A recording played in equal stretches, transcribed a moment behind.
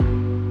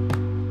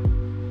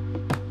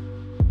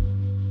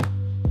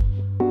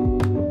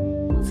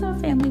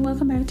family,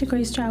 welcome back to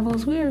Grace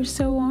Travels. We are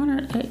so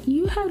honored that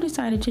you have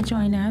decided to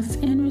join us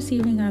in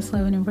receiving God's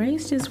love and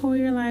embrace just for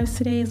your lives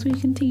today as we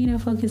continue to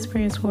focus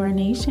prayers for our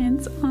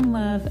nations on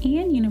love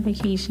and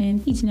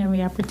unification each and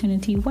every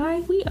opportunity. Why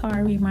we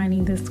are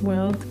reminding this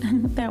world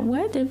that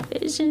what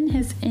division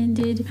has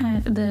ended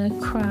at the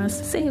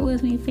cross. Say it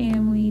with me,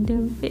 family.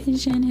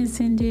 Division has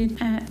ended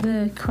at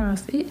the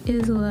cross. It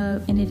is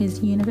love and it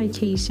is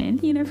unification.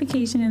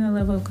 Unification in the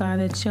love of God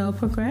that shall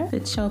progress,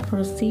 that shall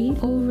proceed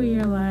over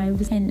your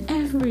lives in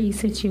every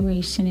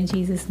situation in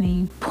Jesus'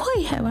 name.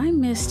 Boy, have I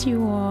missed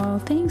you all.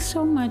 Thanks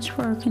so much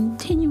for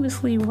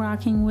continuously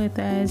rocking with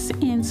us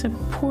and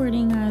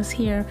supporting us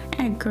here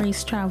at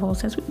Grace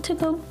Travels as we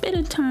took a bit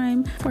of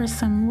time for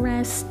some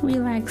rest,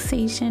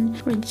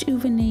 relaxation,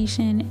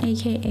 rejuvenation,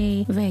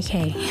 aka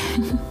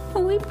vacay.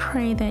 We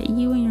pray that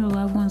you and your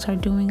loved ones are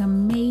doing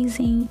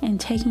amazing and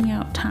taking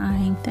out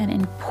time, that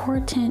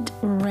important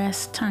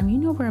rest time. You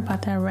know we're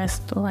about that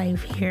rest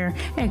life here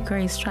at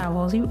Grace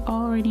Travels. You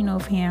already know,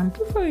 fam.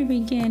 Before we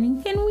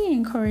begin, can we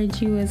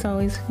encourage you as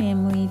always,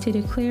 family, to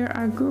declare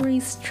our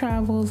Grace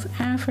Travels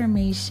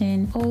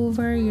affirmation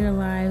over your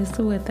lives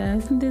with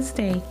us. This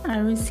day, I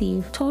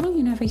receive total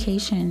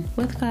unification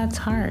with God's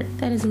heart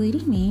that is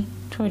leading me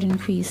toward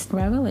increased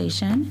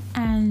revelation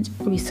and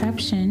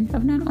reception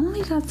of not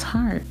only God's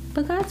heart,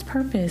 but God's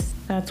purpose,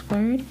 God's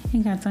word,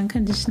 and God's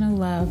unconditional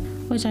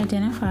love, which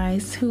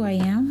identifies who I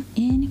am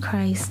in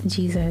Christ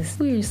Jesus.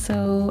 We are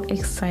so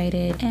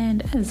excited,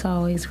 and as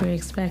always, we're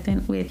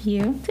expectant with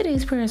you.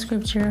 Today's prayer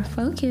scripture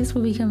focus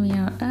will be coming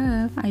out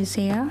of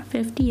Isaiah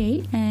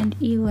 58 and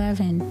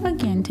 11.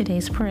 Again,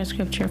 today's prayer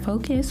scripture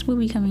focus will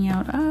be coming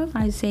out of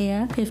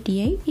Isaiah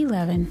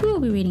 58:11. We will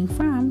be reading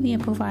from the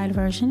Amplified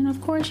Version, and of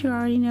course, you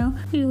already know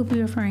we will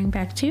be referring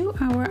back to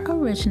our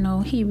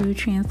original Hebrew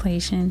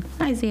translation.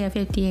 Isaiah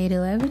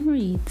 58:11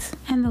 reads,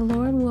 "And the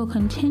Lord will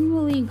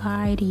continually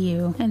guide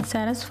you and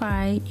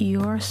satisfy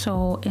your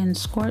soul in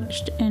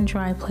scorched and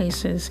dry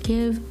places,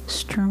 give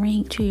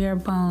strength to your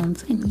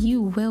bones, and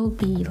you will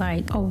be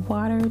like a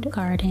watered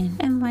garden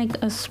and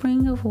like a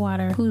spring of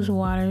water whose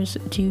waters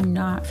do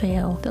not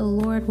fail. The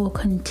Lord will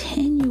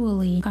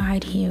continually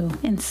guide you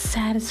and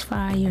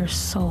satisfy your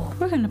soul."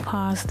 We're going to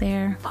pause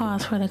there,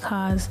 pause for the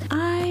cause.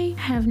 I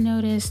have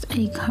noticed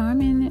a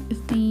common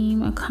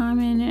theme, a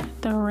common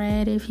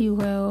thread, if you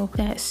will,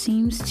 that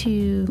seems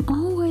to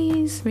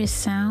always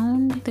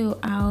resound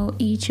throughout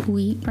each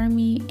week for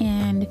me,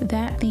 and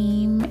that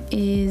theme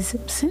is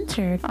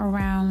centered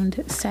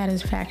around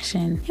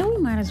satisfaction. And we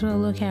might as well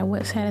look at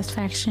what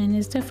satisfaction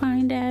is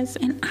defined as,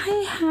 and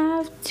I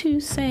have to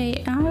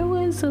say I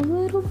was a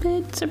little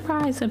bit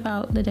surprised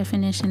about the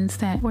definitions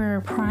that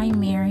were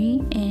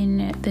primary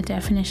in the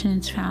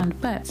definitions found.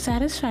 But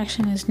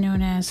satisfaction is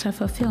known as a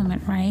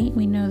fulfillment, right?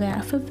 We know that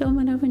a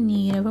fulfillment of a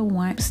need, of a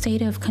want,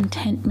 state of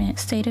contentment,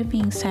 state of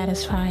being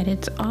satisfied.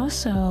 It's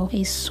also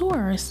a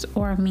source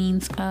or a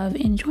means of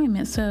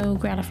enjoyment, so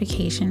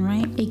gratification,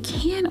 right? It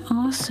can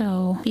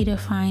also be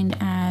defined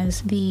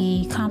as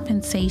the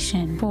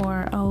compensation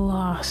for a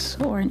loss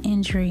or an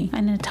injury,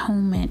 an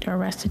atonement or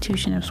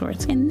restitution of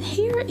sorts. And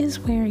here is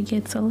where it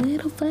gets a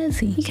little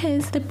fuzzy,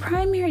 because the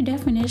primary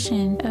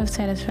definition of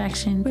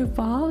satisfaction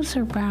revolves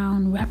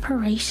around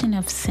reparation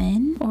of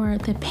sin or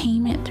the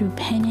payment through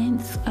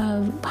penance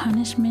of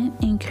punishment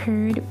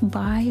incurred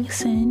by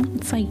sin.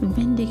 It's like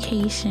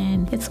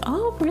vindication. It's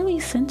all really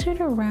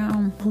centered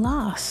around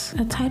loss,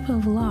 a type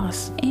of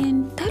loss.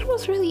 And that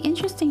was really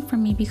interesting for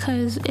me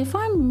because if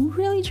I'm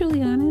really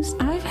truly honest,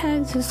 I've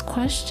had this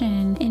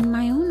question in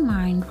my own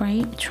mind,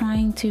 right?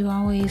 Trying to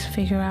always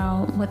figure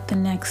out what the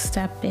next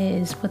step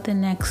is, what the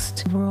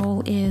next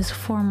role is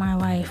for my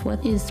life,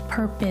 what is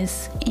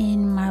purpose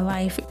in my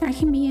life. I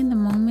can be in the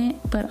moment,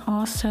 but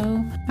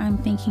also I'm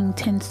thinking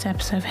 10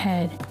 steps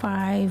ahead,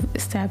 5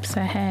 steps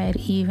ahead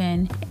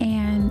even.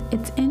 And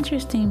it's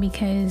interesting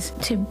because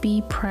to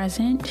be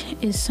present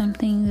is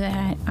something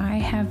that I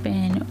have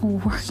been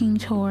working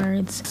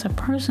towards. It's a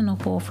personal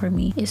goal for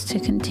me, is to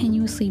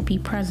continuously be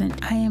present.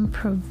 I am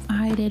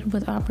provided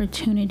with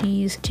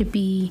opportunities to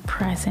be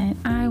present.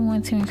 I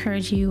want to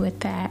encourage you with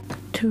that,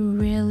 to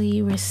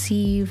really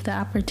receive the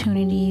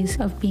opportunities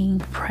of being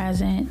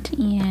present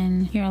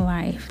in your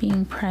life,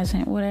 being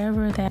present,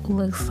 whatever that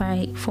looks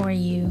like for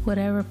you,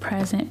 whatever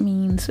present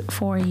means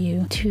for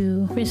you,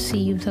 to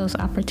receive those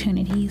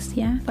opportunities,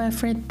 yeah? But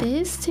for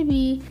this to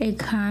be a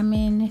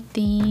common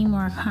theme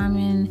or a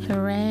common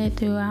thread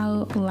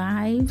throughout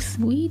lives,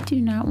 we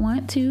do not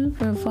want to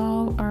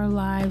revolve our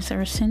lives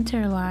or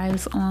center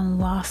lives on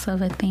loss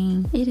of a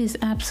thing. It is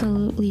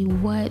absolutely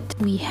what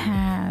we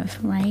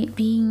have, right?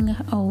 Being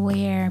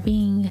aware aware,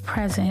 being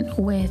present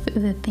with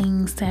the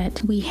things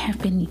that we have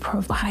been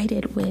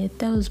provided with,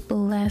 those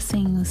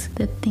blessings,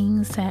 the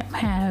things that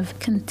have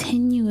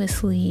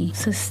continuously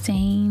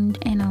sustained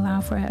and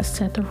allow for us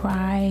to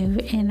thrive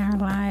in our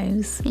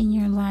lives, in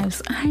your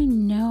lives. I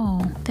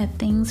know that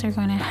things are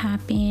going to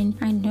happen.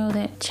 I know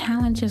that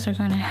challenges are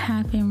going to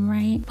happen,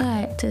 right?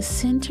 But to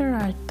center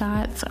our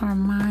thoughts, our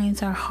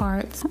minds, our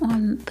hearts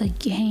on the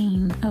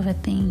gain of a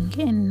thing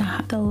and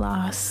not the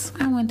loss.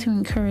 I want to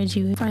encourage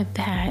you for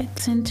that.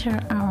 Center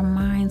our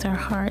minds, our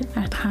hearts,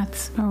 our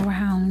thoughts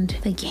around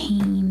the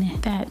gain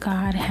that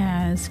God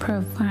has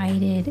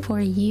provided for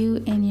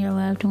you and your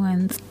loved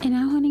ones. And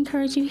I want to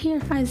encourage you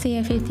here,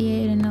 Isaiah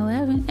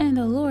 58:11, and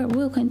the Lord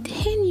will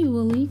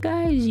continually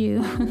guide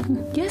you.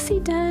 Yes, He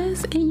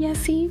does, and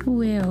yes, He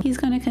will. He's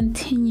going to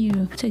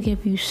continue to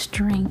give you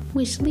strength,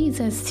 which leads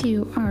us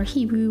to our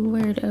Hebrew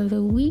word of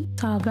the week,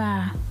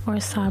 sabah or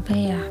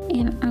sabea.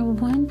 And I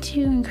want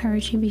to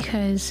encourage you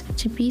because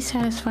to be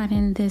satisfied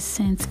in this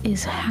sense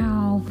is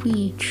how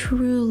we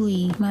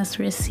truly must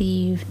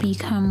receive,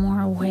 become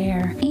more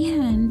aware,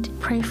 and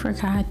pray for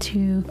God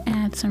to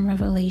add some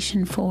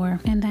revelation for.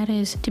 And that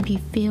is to be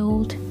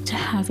filled, to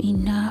have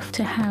enough,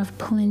 to have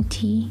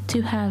plenty,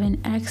 to have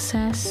an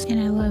excess. And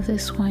I love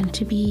this one,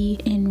 to be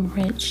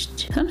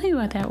enriched. Something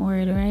about that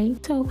word, right?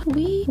 So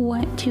we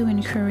want to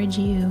encourage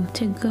you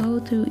to go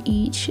through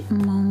each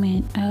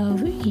moment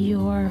of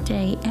your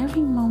day,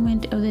 every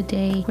moment of the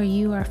day where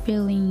you are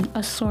feeling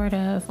a sort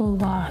of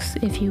loss,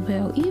 if you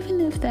will, even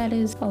if that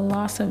is a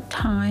loss of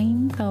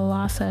time, the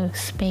loss of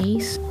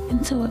space.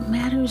 And so it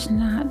matters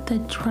not the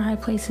dry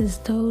places,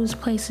 those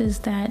places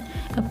that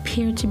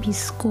appear to be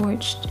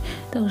scorched,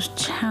 those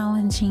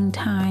challenging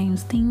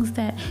times, things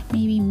that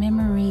maybe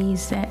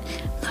memories that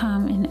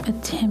come and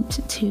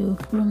attempt to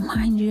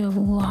remind you of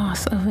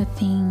loss of a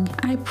thing.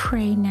 I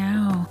pray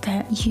now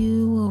that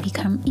you will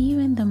become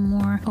even the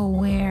more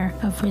aware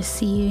of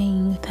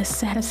receiving the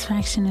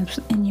satisfaction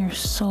in your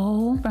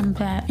soul from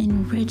that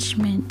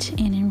enrichment.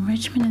 And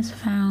enrichment is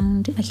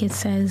found, like it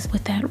says,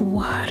 with that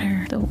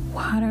water, the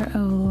water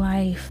of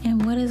life.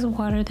 And what is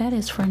water? That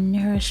is for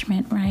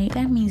nourishment, right?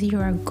 That means you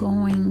are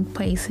going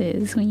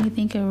places. When you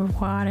think of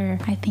water,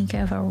 I think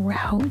of a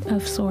route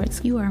of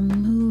sorts. You are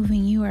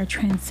moving, you are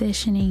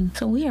transitioning.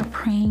 So we are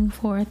praying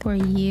for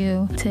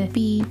you to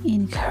be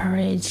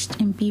encouraged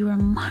and be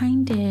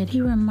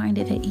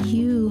reminded that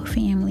you,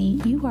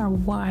 family, you are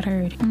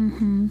watered.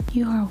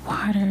 You are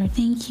watered.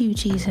 Thank you,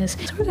 Jesus.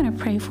 So we're going to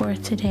pray for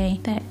today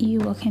that you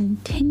will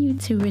continue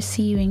to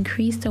receive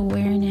increased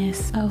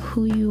awareness of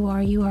who you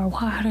are. You are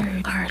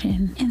watered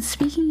garden. And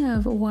speaking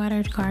of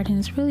watered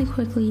gardens, really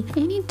quickly,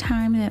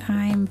 anytime that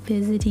I'm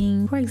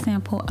visiting, for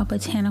example, a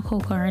botanical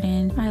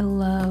garden, I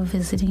love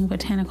visiting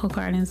botanical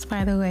gardens,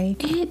 by the way.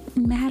 It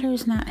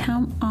matters not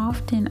how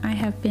often I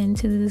have been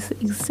to this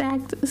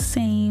exact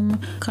same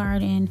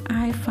garden.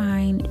 I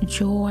find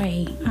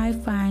joy. I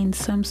find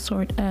some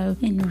sort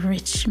of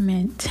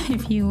enrichment,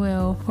 if you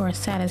will, or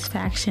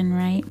satisfaction,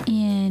 right,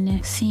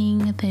 in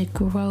seeing the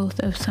growth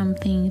of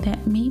something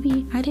that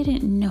maybe I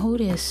didn't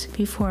notice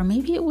before.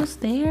 Maybe it was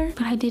there,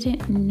 but I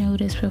didn't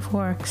notice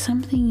before.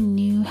 Something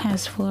new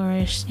has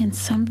flourished, and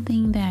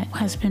something that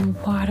has been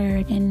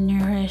watered and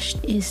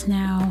nourished is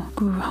now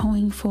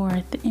growing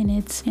forth, and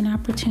it's an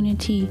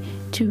opportunity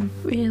to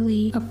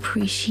really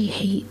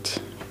appreciate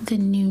the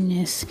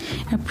newness,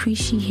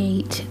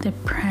 appreciate the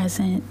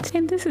present.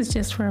 And this is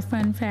just for a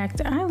fun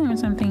fact. I learned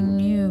something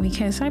new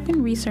because I've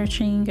been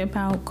researching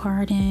about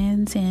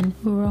gardens and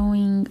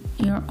growing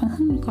your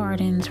own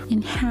gardens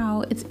and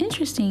how it's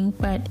interesting,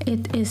 but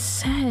it is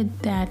said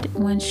that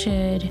one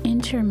should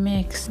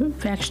intermix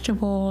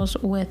vegetables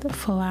with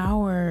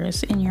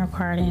flowers in your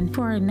garden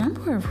for a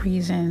number of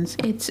reasons.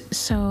 It's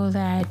so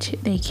that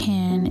they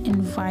can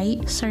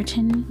invite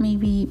certain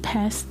maybe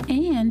pests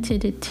and to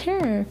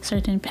deter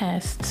certain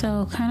pests.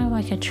 So kind of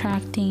like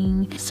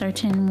attracting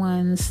certain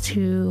ones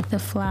to the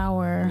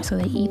flower so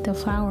they eat the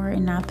flower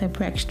and not the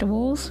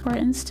vegetables, for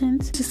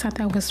instance. Just thought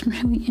that was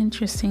really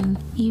interesting.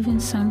 Even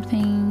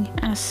something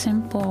as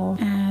simple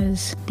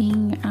as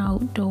being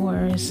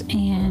outdoors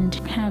and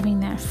having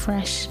that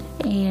fresh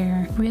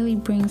air really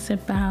brings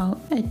about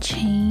a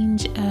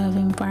change of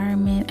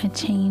environment, a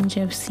change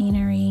of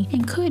scenery,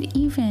 and could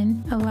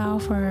even allow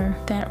for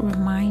that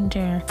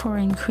reminder for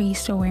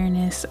increased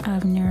awareness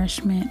of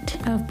nourishment,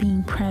 of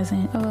being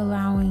present, of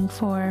allowing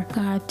for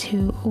God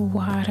to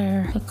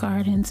water the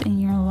gardens in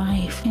your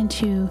life and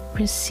to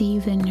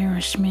receive the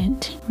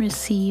nourishment,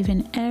 receive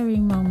in every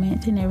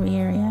moment, in every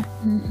area.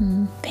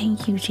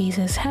 Thank you,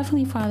 Jesus.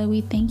 Heavenly Father,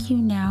 we thank you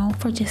now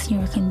for just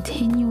your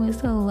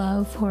continuous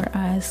love for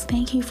us.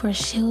 Thank you for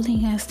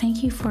shielding us.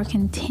 Thank you for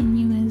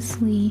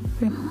continuously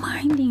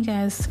reminding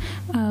us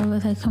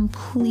of the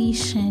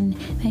completion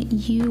that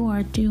you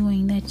are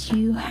doing, that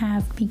you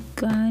have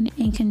begun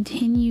and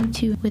continue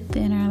to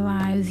within our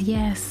lives.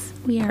 Yes,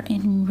 we are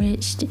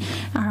enriched.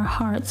 Our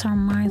hearts, our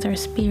minds, our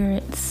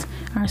spirits,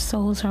 our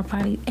souls, our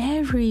bodies,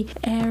 every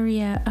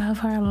area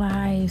of our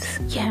lives.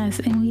 Yes,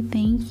 and we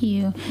thank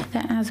you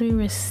that as we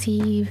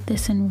receive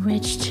this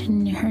enriched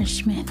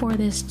nourishment for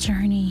this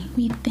journey,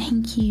 we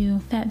thank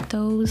you that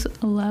those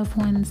loved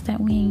ones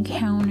that we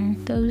encounter,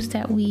 those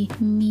that we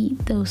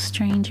meet, those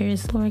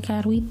strangers, Lord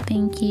God, we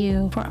thank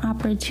you for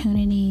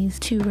opportunities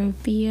to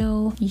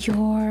reveal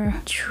your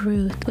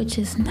truth, which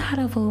is not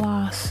of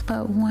loss,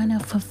 but one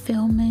of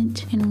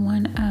fulfillment and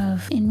one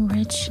of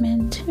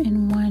enrichment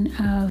and one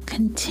of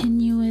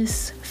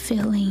continuous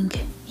filling.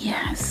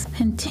 Yes,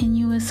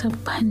 continuous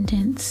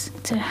abundance,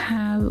 to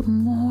have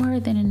more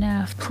than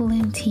enough,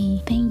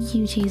 plenty. Thank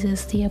you,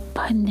 Jesus, the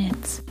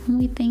abundance. And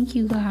we thank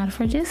you, God,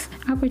 for just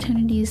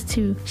opportunities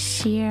to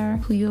share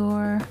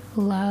your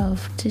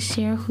love, to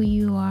share who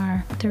you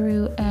are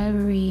through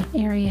every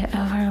area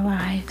of our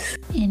lives,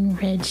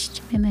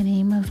 enriched in the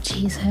name of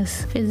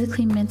Jesus,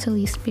 physically,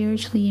 mentally,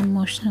 spiritually,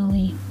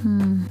 emotionally,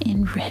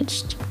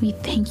 enriched. We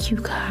thank you,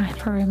 God,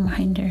 for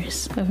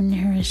reminders of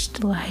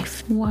nourished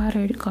life,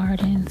 watered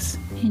gardens.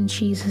 In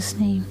Jesus'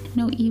 name,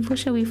 no evil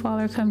shall befall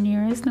or come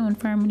near us, no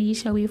infirmity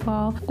shall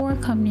befall or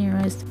come near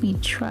us. We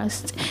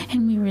trust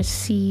and we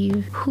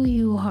receive who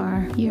you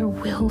are, your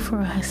will for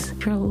us,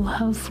 your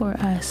love for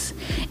us,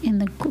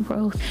 and the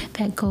growth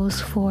that goes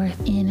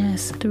forth in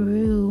us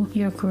through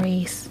your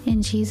grace.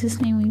 In Jesus'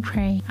 name we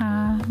pray.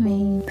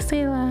 Amen.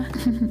 Selah.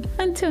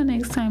 Until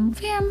next time,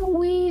 fam,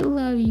 we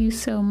love you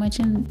so much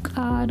and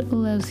God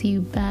loves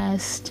you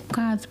best.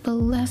 God's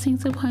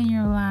blessings upon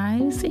your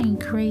lives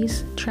and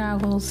grace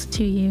travels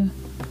to you.